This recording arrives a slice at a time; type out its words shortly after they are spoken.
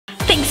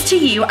to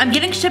you, I'm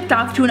getting shipped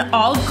off to an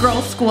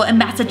all-girls school in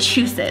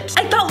Massachusetts.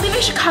 I thought leaving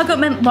Chicago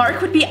meant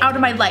Lark would be out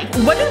of my life.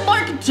 What did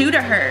Lark do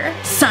to her?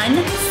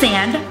 Sun,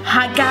 sand,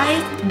 hot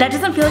guys? That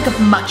doesn't feel like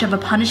much of a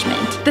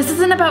punishment. This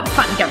isn't about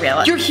fun,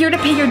 Gabriella. You're here to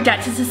pay your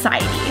debt to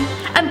society.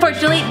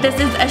 Unfortunately, this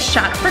is a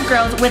shot for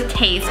girls with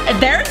taste.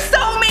 They're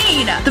so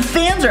mean! The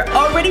fans are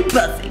already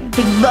buzzing.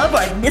 They love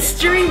our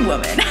mystery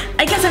woman.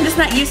 I guess I'm just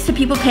not used to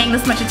people paying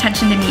this much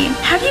attention to me.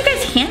 How do you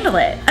guys handle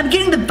it? I'm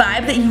getting the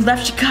vibe that you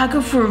left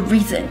Chicago for a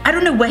reason. I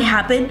don't know what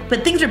happened,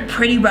 but things are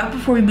pretty rough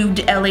before we moved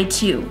to LA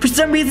too. For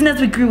some reason, as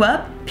we grew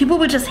up, people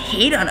would just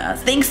hate on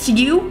us. Thanks to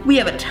you, we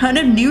have a ton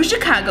of new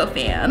Chicago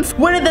fans.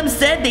 One of them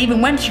said they even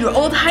went to your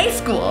old high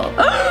school.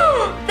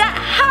 Oh, that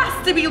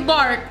has to be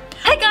Lark.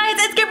 Hey guys,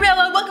 it's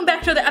Gabriella. Welcome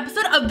back to another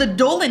episode of The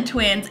Dolan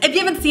Twins. If you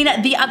haven't seen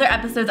the other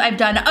episodes I've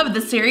done of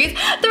the series,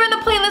 they're in the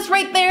playlist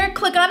right there.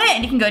 Click on it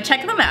and you can go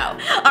check them out.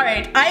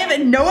 Alright, I have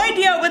no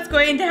idea what's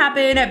going to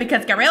happen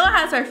because Gabriella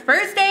has her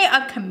first day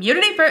of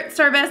community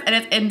service and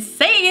it's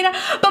insane.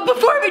 But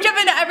before we jump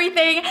into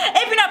everything,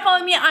 if you're not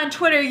following me on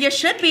Twitter, you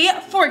should be.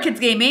 For Kids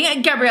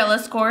Gaming, Gabriella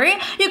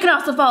SKORYS. You can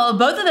also follow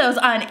both of those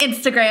on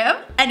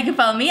Instagram and you can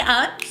follow me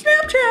on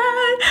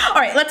Snapchat.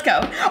 Alright, let's go.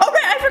 Alright,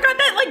 I forgot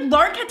that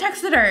Lark had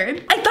texted her.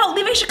 I thought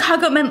leaving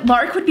Chicago meant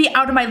Lark would be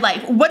out of my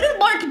life. What did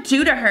Lark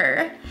do to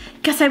her?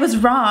 Guess I was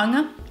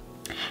wrong.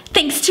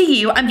 Thanks to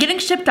you, I'm getting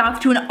shipped off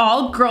to an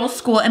all-girls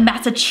school in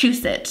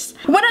Massachusetts.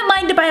 Went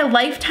online to buy a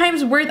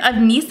lifetime's worth of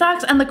knee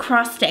socks and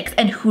lacrosse sticks,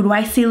 and who do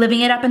I see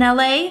living it up in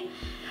LA?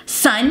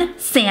 Sun,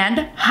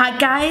 sand, hot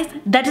guys?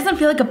 That doesn't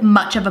feel like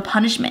much of a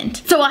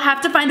punishment. So I'll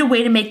have to find a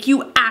way to make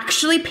you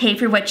actually pay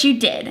for what you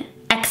did.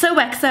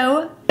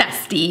 XOXO,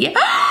 bestie.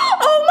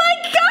 Oh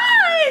my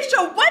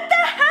gosh! What the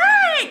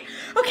heck?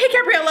 Okay,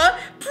 Gabriella,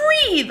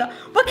 breathe.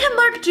 What can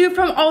Lark do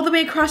from all the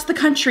way across the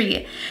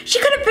country? She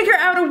couldn't figure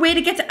out a way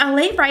to get to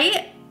LA,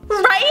 right?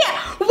 Right?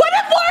 What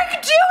did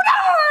Lark do to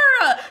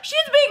her?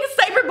 She's being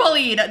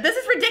cyberbullied. This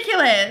is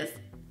ridiculous.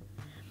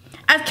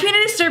 As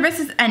community service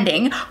is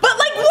ending, but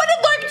what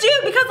did Lark do?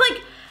 Because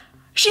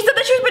she said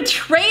that she was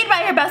betrayed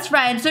by her best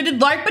friend. So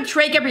did Lark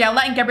betray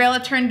Gabriella and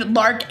Gabriella turned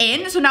Lark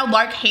in? So now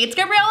Lark hates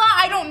Gabriella?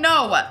 I don't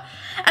know.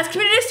 As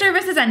community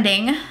service is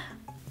ending,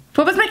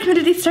 what was my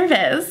community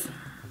service?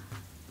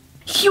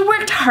 You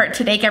worked hard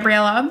today,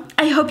 Gabriella.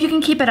 I hope you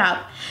can keep it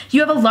up.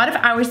 You have a lot of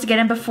hours to get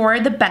in before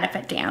the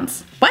benefit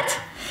dance. What?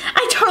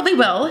 I totally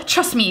will.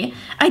 Trust me,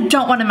 I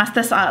don't want to mess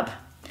this up.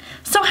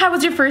 So how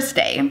was your first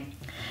day?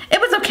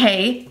 It was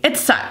okay. It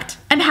sucked.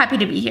 I'm happy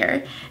to be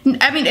here.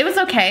 I mean, it was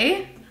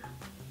okay.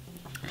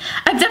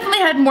 I've definitely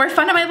had more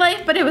fun in my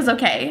life, but it was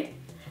okay.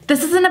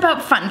 This isn't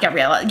about fun,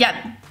 Gabriella.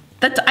 Yeah,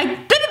 I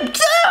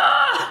didn't.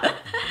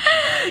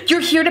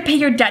 You're here to pay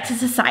your debt to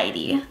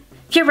society.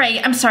 You're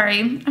right, I'm sorry.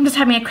 I'm just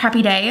having a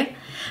crappy day.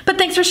 But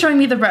thanks for showing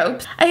me the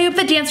ropes. I hope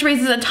the dance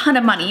raises a ton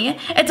of money.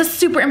 It's a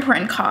super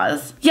important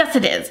cause. Yes,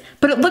 it is,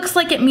 but it looks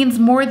like it means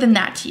more than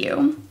that to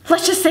you.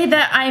 Let's just say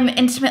that I'm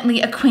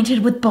intimately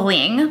acquainted with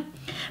bullying.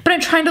 But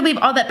I'm trying to leave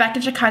all that back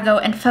in Chicago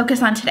and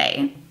focus on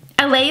today.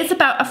 LA is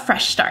about a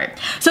fresh start.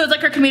 So it's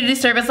like her community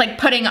service,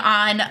 putting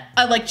on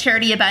a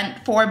charity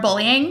event for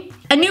bullying.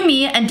 A new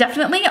me and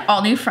definitely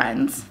all new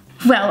friends.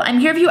 Well, I'm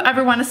here if you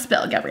ever want to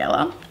spill,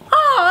 Gabriella.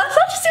 Aw,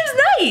 that just seems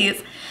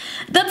nice.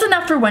 That's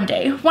enough for one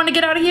day. Want to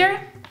get out of here?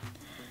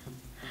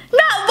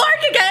 Not Lark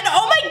again!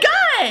 Oh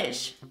my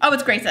gosh! Oh,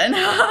 it's Grayson.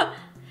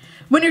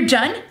 When you're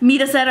done, meet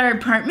us at our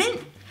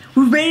apartment.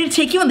 We're ready to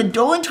take you on the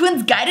Dolan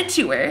Twins guided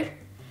tour.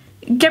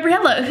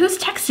 Gabriella, who's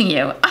texting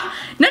you?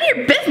 None of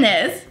your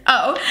business.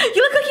 Oh,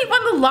 you look like you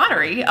won the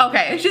lottery.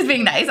 Okay, she's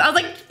being nice. I was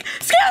like,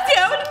 excuse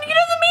you, you doesn't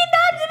mean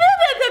that.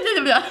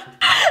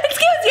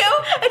 Excuse you,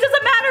 it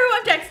doesn't matter who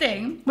I'm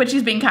texting. But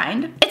she's being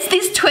kind. It's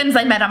these twins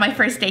I met on my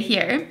first day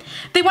here.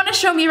 They want to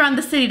show me around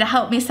the city to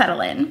help me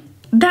settle in.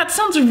 That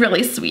sounds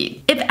really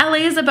sweet. If LA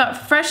is about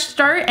fresh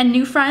start and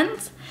new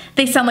friends,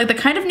 they sound like the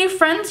kind of new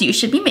friends you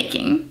should be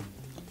making.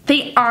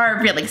 They are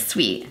really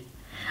sweet.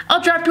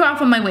 I'll drop you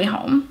off on my way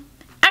home.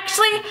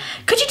 Actually,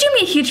 could you do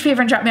me a huge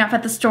favor and drop me off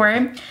at the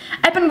store?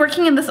 I've been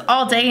working in this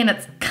all day and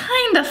it's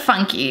kind of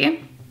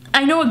funky.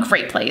 I know a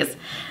great place.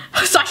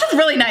 Sasha's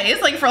really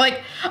nice, I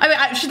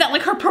mean, she's not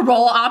her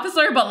parole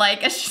officer, but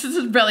it's just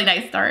a really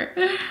nice start.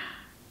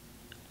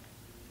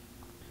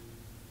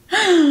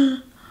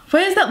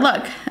 What is that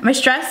look? Am I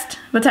stressed?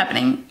 What's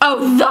happening? Oh,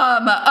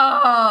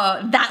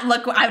 oh, that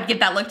look, I would give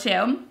that look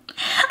too.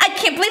 I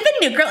can't believe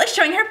the new girl is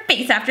showing her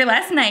face after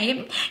last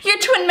night. Your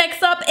twin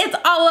mix-up is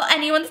all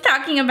anyone's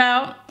talking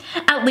about.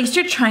 At least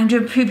you're trying to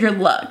improve your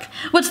look.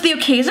 What's the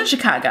occasion,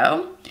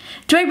 Chicago?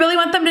 Do I really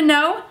want them to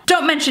know?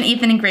 Don't mention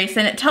Ethan and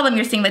Grayson. Tell them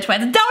you're seeing the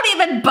twins. Don't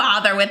even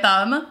bother with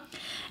them.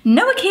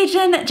 No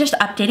occasion, just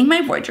updating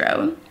my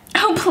wardrobe.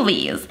 Oh,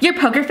 please. Your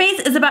poker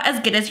face is about as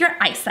good as your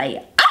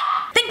eyesight.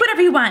 Think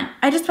whatever you want.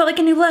 I just felt like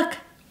a new look.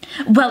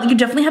 Well, you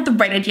definitely have the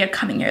right idea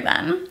coming here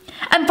then.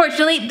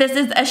 Unfortunately, this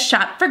is a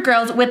shop for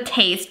girls with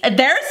taste.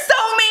 They're so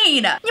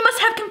mean! You must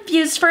have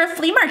confused for a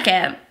flea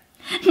market.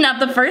 Not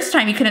the first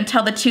time you couldn't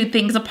tell the two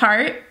things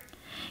apart.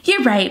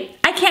 You're right,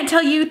 I can't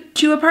tell you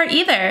two apart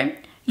either.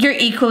 You're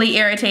equally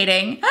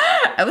irritating.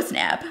 Oh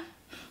snap.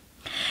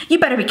 You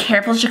better be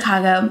careful,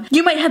 Chicago.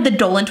 You might have the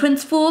Dolan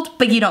twins fooled,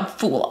 but you don't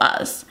fool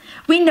us.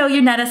 We know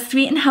you're not as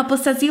sweet and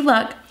helpless as you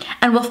look,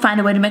 and we'll find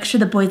a way to make sure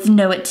the boys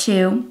know it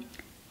too.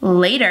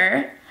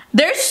 Later.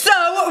 They're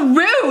so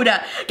rude!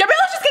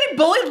 Gabriella's just getting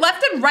bullied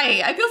left and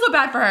right. I feel so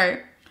bad for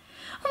her.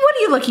 What are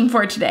you looking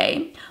for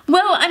today?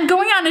 Well, I'm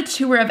going on a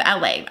tour of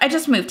LA. I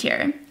just moved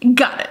here.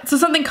 Got it. So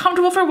something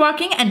comfortable for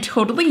walking and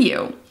totally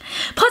you.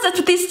 Plus, it's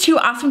with these two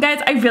awesome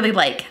guys I really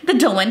like, the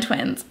Dolan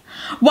twins.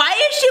 Why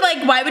is she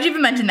like, why would you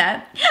even mention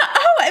that?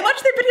 Oh, I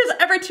watch their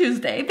videos every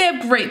Tuesday. They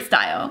have great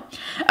style.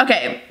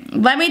 Okay,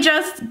 let me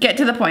just get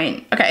to the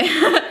point. Okay.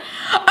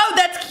 Oh,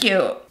 that's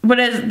cute. What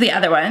is the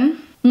other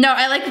one? No,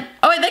 I like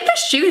the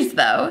shoes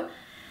though.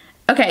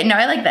 Okay, no,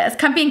 I like this.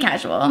 Comfy and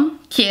casual.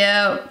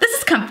 Cute. This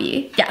is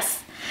comfy.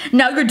 Yes.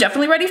 Now you're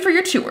definitely ready for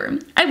your tour.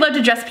 I love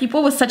to dress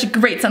people with such a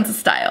great sense of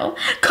style.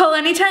 Call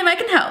anytime I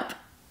can help.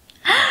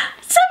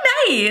 So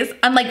nice!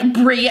 Unlike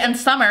Bree and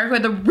Summer, who are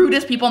the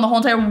rudest people in the whole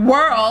entire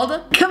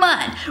world. Come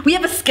on, we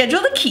have a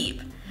schedule to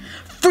keep.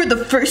 For the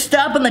first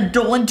stop on the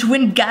Dolan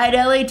Twin Guide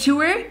LA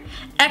tour,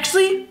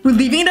 actually, we're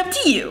leaving it up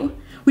to you.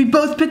 We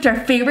both picked our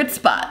favorite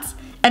spots,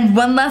 and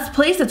one last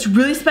place that's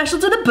really special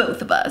to the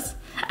both of us.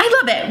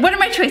 I love it. What are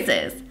my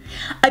choices?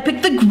 I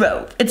picked the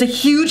Grove. It's a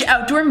huge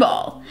outdoor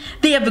mall.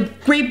 They have a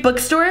great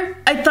bookstore.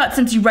 I thought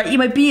since you write, you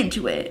might be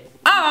into it.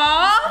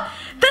 Aww,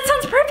 that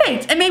sounds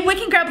perfect. And maybe we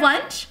can grab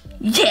lunch?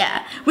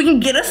 Yeah, we can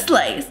get a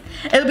slice.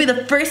 It'll be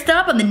the first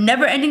stop on the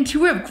never-ending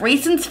tour of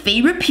Grayson's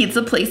favorite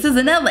pizza places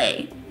in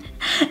LA.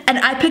 And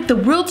I picked the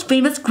world's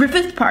famous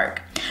Griffith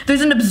Park.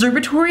 There's an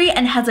observatory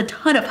and has a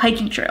ton of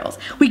hiking trails.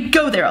 We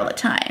go there all the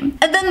time.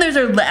 And then there's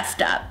our last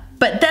stop,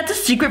 but that's a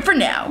secret for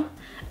now.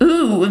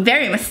 Ooh,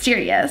 very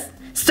mysterious.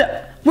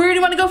 So, where do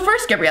you want to go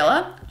first,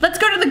 Gabriella? Let's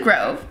go to the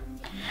Grove.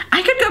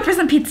 I could go for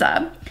some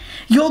pizza.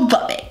 You'll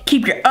love it.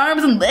 Keep your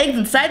arms and legs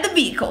inside the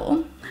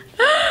vehicle.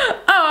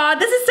 Aw,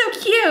 this is so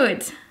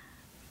cute.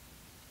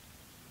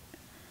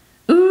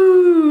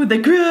 Ooh, the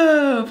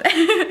Grove.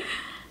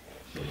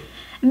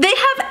 They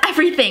have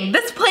everything.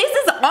 This place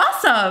is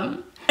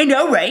awesome. I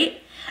know,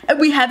 right? And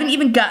we haven't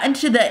even gotten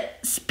to the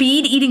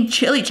speed eating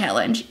chili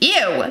challenge.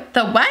 Ew,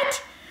 the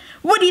what?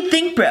 What do you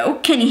think, bro?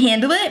 Can you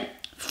handle it?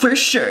 For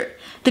sure.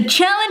 The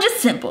challenge is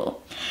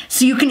simple.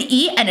 So you can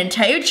eat an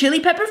entire chili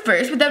pepper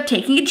first without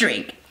taking a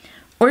drink.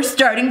 Or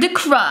starting to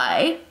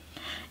cry.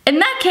 In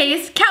that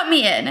case, count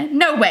me in.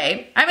 No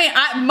way. I mean,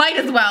 I might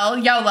as well.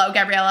 YOLO,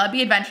 Gabriella.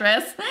 Be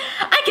adventurous.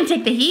 I can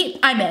take the heat.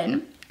 I'm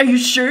in. Are you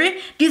sure?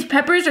 These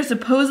peppers are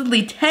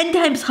supposedly 10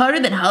 times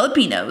hotter than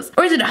jalapenos.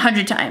 Or is it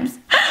 100 times?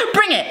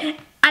 Bring it.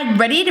 I'm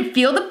ready to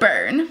feel the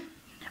burn.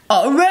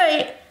 All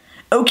right.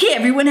 Okay,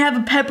 everyone have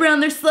a pepper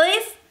on their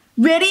slice?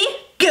 Ready?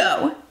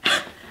 Go.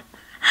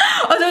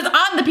 Oh, so it's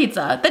on the pizza.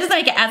 That doesn't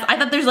make it as, I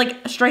thought there's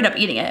like straight up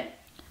eating it.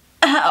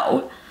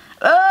 Ow.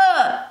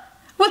 Ugh.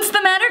 What's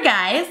the matter,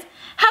 guys?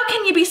 How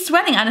can you be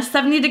sweating on a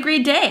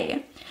 70-degree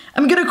day?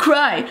 I'm gonna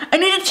cry. I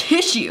need a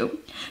tissue.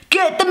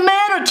 Get the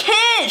man a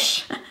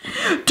tish!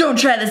 Don't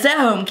try this at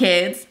home,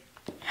 kids.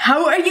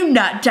 How are you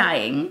not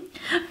dying?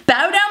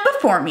 Bow down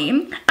before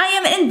me. I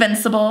am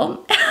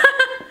invincible.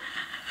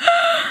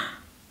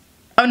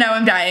 Oh no,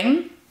 I'm dying.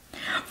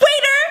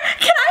 Waiter,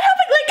 can I have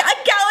like a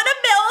gallon of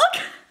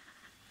milk?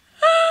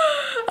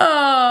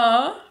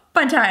 Oh,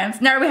 fun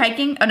times. Now are we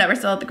hiking? Oh no, we're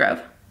still at the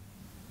Grove.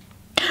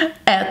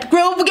 At the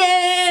Grove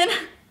again.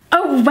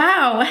 Oh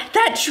wow,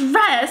 that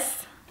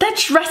dress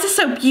is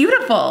so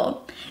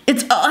beautiful.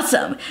 It's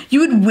awesome. You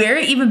would wear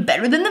it even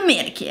better than the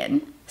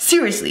mannequin.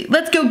 Seriously,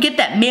 let's go get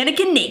that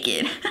mannequin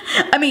naked.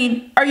 I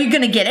mean, are you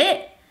gonna get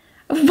it?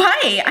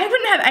 Why? I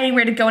wouldn't have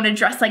anywhere to go in a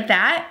dress like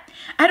that.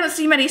 I don't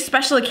see many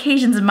special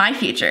occasions in my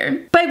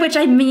future. By which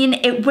I mean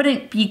it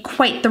wouldn't be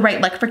quite the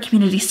right look for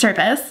community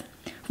service.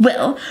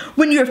 Well,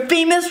 when you're a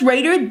famous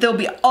writer, there'll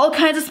be all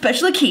kinds of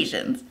special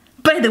occasions.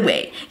 By the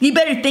way, you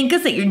better thank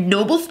us at your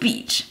noble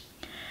speech.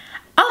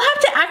 I'll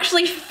have to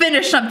actually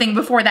finish something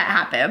before that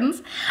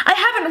happens. I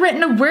haven't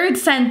written a word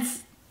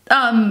since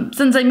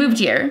I moved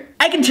here.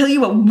 I can tell you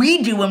what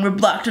we do when we're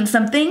blocked on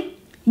something.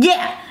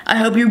 Yeah, I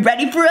hope you're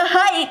ready for a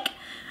hike.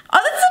 Oh,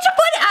 this is such a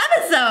fun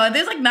episode.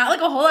 There's like not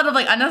like a whole lot of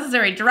like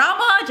unnecessary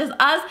drama, just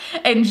us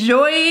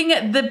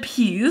enjoying the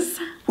peace.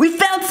 We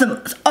found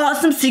some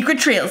awesome secret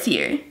trails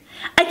here.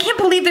 I can't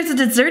believe there's a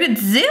deserted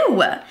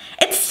zoo.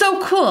 It's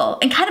so cool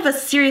in kind of a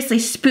seriously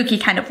spooky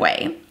kind of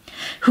way.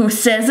 Who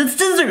says it's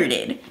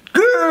deserted?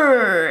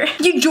 Grrr!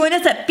 You join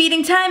us at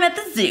feeding time at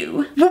the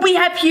zoo. What we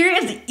have here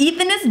is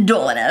Ethanus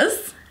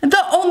Dolanus,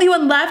 the only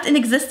one left in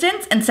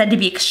existence and said to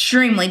be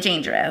extremely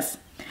dangerous.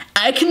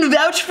 I can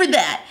vouch for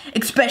that,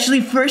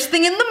 especially first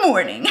thing in the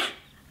morning.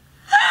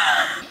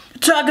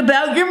 Talk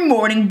about your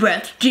morning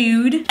breath,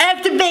 dude.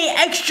 Activate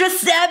extra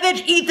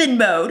savage Ethan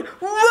mode.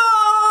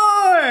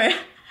 Roar!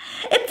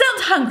 It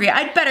sounds hungry.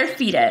 I'd better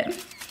feed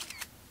it.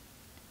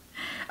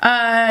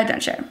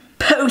 Don't share.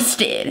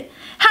 Posted.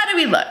 How do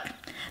we look?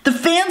 The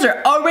fans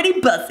are already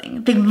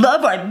buzzing. They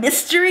love our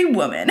mystery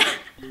woman.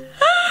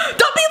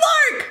 Don't be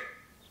Lark!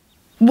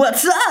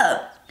 What's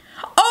up?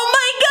 Oh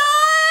my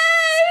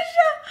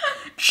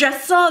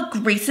just saw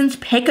Grayson's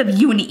pic of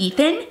you and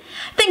Ethan.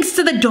 Thanks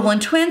to the Dolan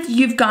twins,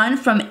 you've gone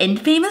from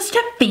infamous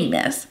to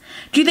famous.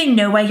 Do they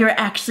know why you're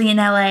actually in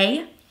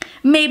LA?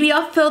 Maybe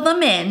I'll fill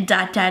them in, ...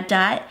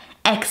 XOXO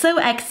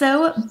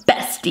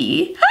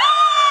bestie.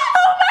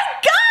 Oh my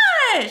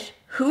gosh!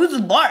 Who's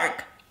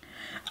Lark?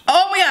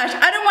 Oh my gosh,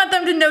 I don't want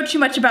them to know too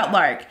much about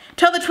Lark.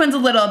 Tell the twins a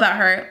little about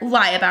her,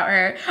 lie about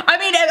her. I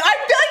mean, I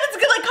feel like it's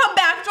gonna like come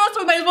back to us, so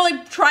we might as well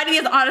like try to be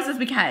as honest as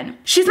we can.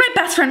 She's my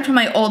best friend from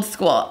my old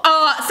school.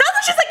 Sounds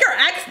like she's like your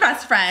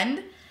ex-best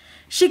friend.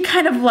 She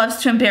kind of loves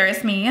to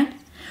embarrass me.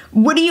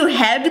 What do you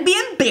have to be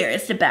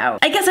embarrassed about?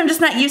 I guess I'm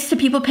just not used to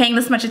people paying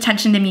this much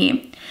attention to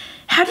me.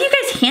 How do you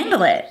guys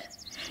handle it?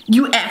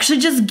 You actually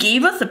just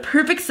gave us a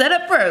perfect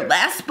setup for our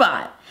last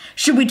spot.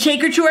 Should we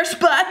take her to our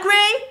spot,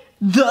 Gray?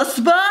 The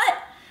spot?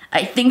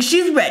 I think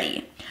she's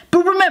ready.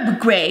 But remember,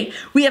 Gray,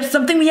 we have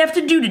something we have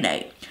to do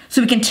tonight.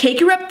 So we can take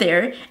her up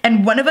there,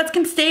 and one of us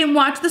can stay and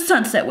watch the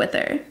sunset with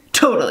her.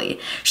 Totally.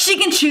 She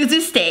can choose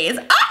who stays.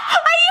 Ah,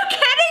 are you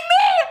kidding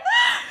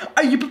me?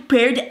 Are you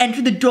prepared to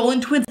enter the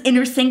Dolan twins'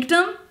 inner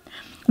sanctum?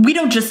 We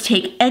don't just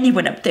take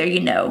anyone up there, you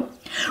know.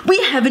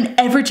 We haven't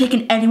ever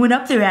taken anyone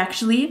up there,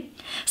 actually.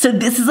 So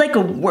this is like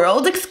a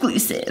world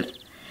exclusive.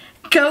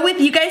 Go with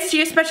you guys to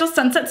your special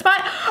sunset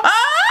spot.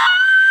 Ah!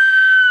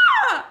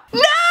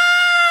 No!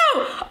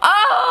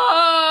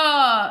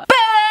 Oh! Bah!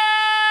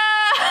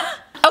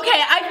 Okay,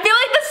 I feel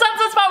like the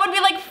sunset spot would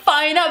be like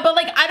fine, but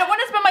like I don't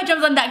want to spend my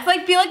gems on that because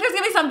I feel like there's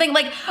gonna be something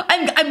like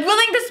I'm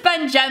willing to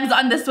spend gems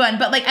on this one,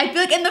 but like I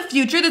feel like in the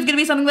future there's gonna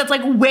be something that's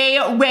like way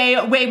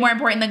more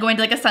important than going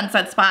to like a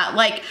sunset spot,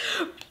 like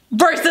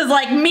versus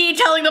like me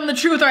telling them the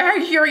truth or her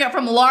hearing it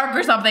from Lark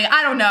or something.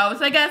 I don't know.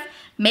 So I guess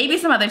maybe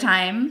some other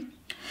time.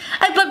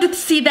 I'd love to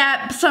see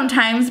that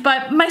sometimes,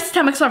 but my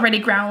stomach's already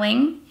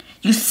growling.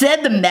 You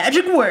said the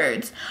magic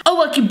words. I'll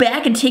walk you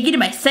back and take you to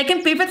my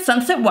second favorite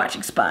sunset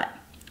watching spot.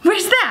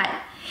 Where's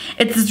that?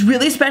 It's this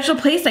really special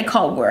place I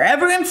call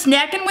wherever I'm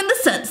snacking when the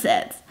sun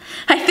sets.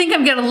 I think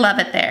I'm gonna love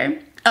it there.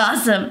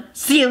 Awesome.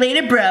 See you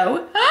later,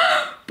 bro.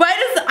 Why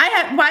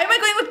am I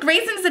going with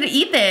Grayson instead of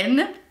Ethan?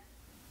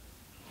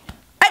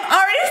 I'm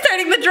already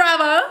starting the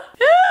drama.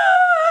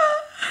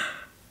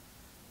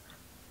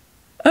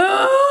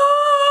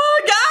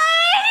 Oh,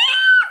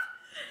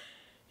 guys!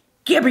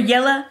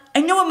 Gabriella,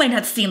 I know it might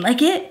not seem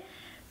like it,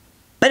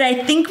 but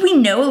I think we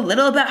know a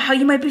little about how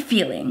you might be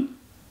feeling.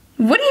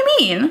 What do you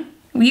mean?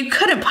 Well, you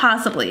couldn't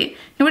possibly.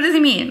 What does he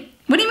mean?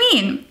 What do you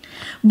mean?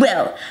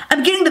 Well,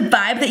 I'm getting the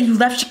vibe that you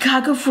left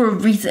Chicago for a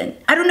reason.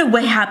 I don't know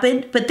what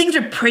happened, but things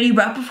are pretty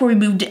rough before we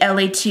moved to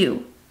LA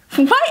too.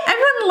 What?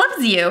 Everyone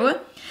loves you.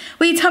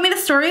 Will you tell me the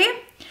story?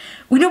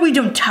 We know we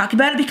don't talk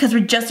about it because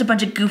we're just a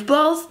bunch of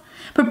goofballs,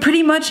 but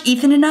pretty much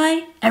Ethan and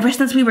I, ever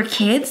since we were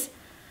kids,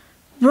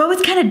 we're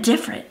always kind of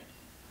different.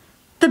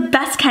 The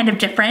best kind of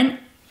different.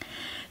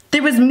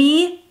 There was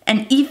me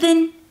and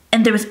Ethan,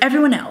 and there was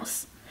everyone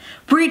else.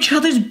 We're each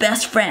other's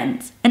best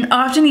friends, and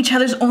often each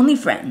other's only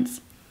friends.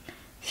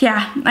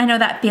 Yeah, I know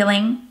that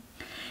feeling.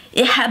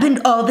 It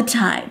happened all the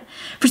time.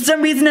 For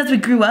some reason, as we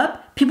grew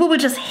up, people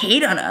would just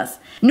hate on us.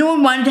 No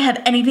one wanted to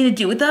have anything to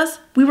do with us.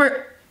 We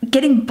were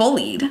getting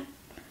bullied.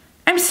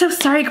 I'm so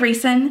sorry,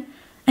 Grayson.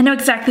 I know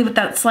exactly what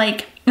that's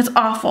like. It's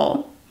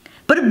awful.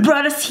 But it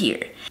brought us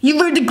here. You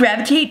learned to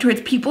gravitate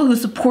towards people who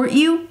support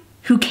you,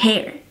 who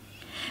care.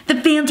 The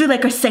fans are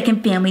like our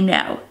second family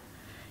now.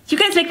 You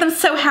guys make them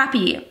so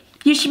happy.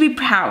 You should be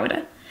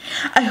proud.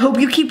 I hope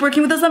you keep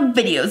working with us on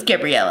videos,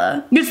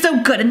 Gabriella. You're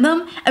so good in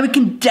them, and we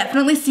can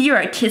definitely see your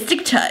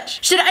artistic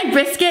touch. Should I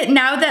risk it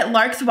now that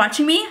Lark's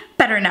watching me?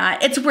 Better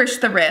not. It's worth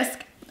the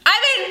risk.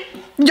 I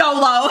mean,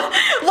 YOLO.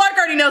 Lark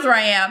already knows where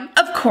I am.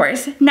 Of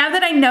course, now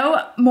that I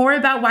know more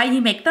about why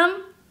you make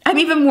them, I'm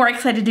even more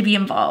excited to be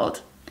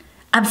involved.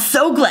 I'm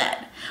so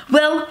glad.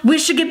 Well, we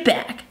should get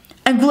back.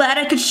 I'm glad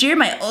I could share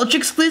my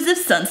ultra-exclusive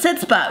sunset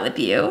spot with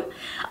you.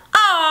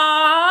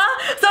 Aww.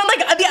 So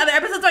like the other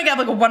episodes, I get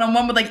like a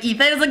one-on-one with like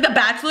Ethan. It's like The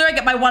Bachelor. I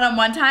get my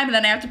one-on-one time and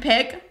then I have to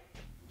pick.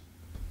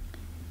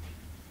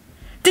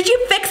 Did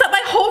you fix up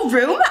my whole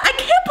room? I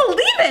can't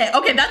believe it.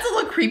 Okay, that's a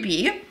little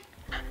creepy.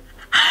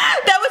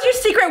 That was your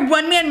secret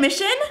one-man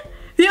mission?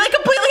 You like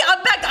completely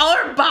unpacked all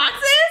our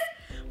boxes?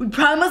 We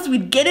promised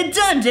we'd get it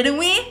done, didn't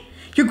we?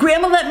 Your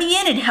grandma let me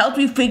in and helped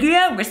me figure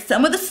out where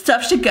some of the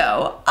stuff should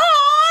go.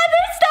 Aw,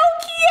 they're so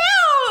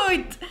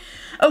cute!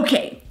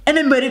 Okay, and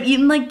I might have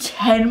eaten like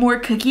 10 more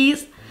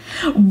cookies.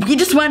 We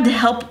just wanted to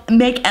help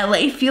make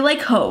LA feel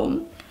like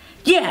home.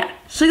 Yeah,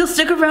 so you'll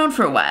stick around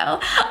for a while.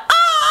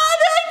 Aw,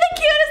 they're like the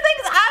cutest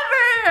things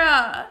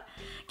ever!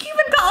 You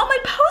even got all my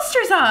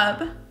posters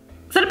up.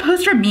 Is that a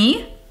poster of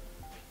me?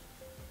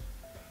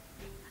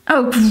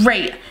 Oh,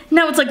 great.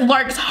 Now it's like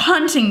Lark's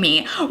hunting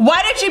me.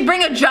 Why did she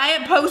bring a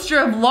giant poster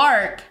of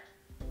Lark?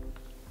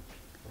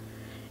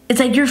 Is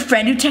that your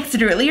friend who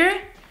texted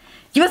earlier?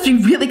 You must be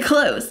really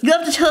close. You'll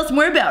have to tell us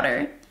more about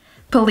her.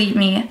 Believe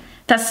me,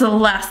 that's the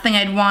last thing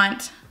I'd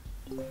want.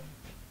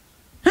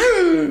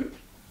 Oh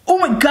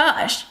my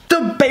gosh,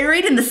 the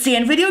Buried in the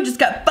Sand video just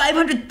got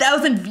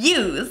 500,000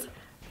 views.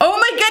 Oh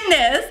my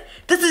goodness,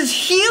 this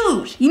is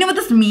huge. You know what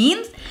this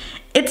means?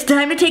 It's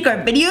time to take our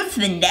videos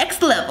to the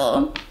next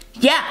level.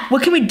 Yeah,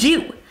 what can we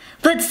do?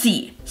 Let's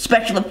see,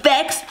 special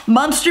effects,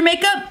 monster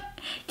makeup.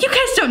 You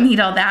guys don't need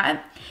all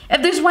that.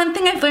 If there's one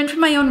thing I've learned from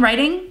my own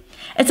writing,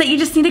 it's that you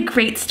just need a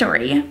great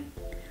story.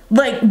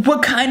 Like,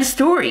 what kind of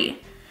story?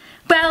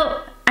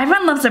 Well,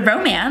 everyone loves a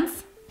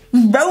romance.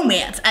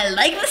 Romance, I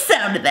like the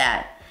sound of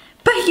that.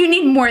 But you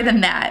need more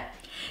than that.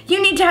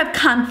 You need to have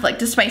conflict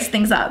to spice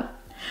things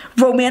up.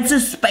 Romance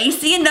is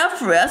spicy enough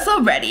for us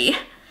already.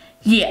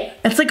 Yeah,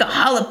 it's like a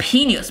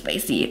jalapeno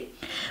spicy.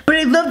 But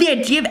I love the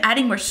idea of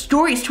adding more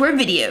stories to our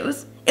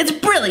videos. It's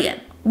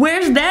brilliant.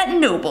 Where's that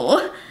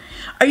noble?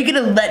 Are you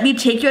gonna let me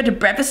take you out to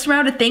breakfast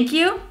tomorrow to thank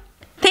you?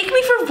 Thank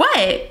me for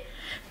what?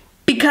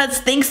 Because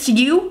thanks to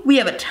you, we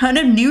have a ton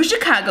of new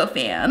Chicago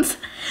fans.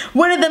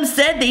 One of them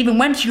said they even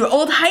went to your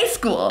old high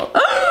school.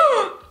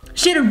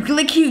 She had a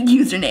really cute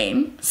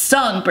username,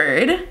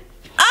 Songbird.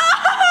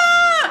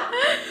 Ah!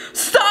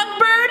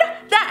 Songbird?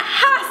 That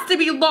has to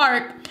be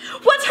Lark.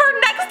 What's her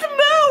next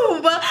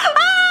move?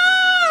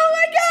 Oh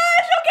my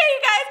gosh! Okay,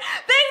 you guys,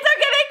 things are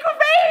getting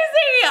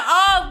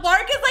crazy.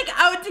 Lark is like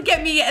out to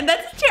get me, and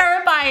that's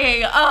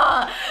terrifying.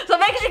 So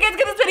make sure you guys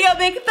give this video a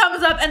big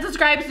thumbs up and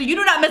subscribe so you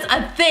do not miss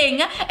a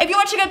thing. If you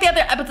want to check out the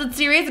other episode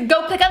series,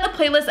 go click on the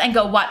playlist and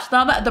go watch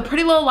them. The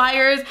Pretty Little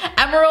Liars,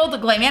 Emerald,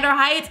 Glamander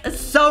Heights is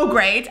so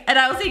great, and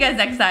I will see you guys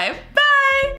next time.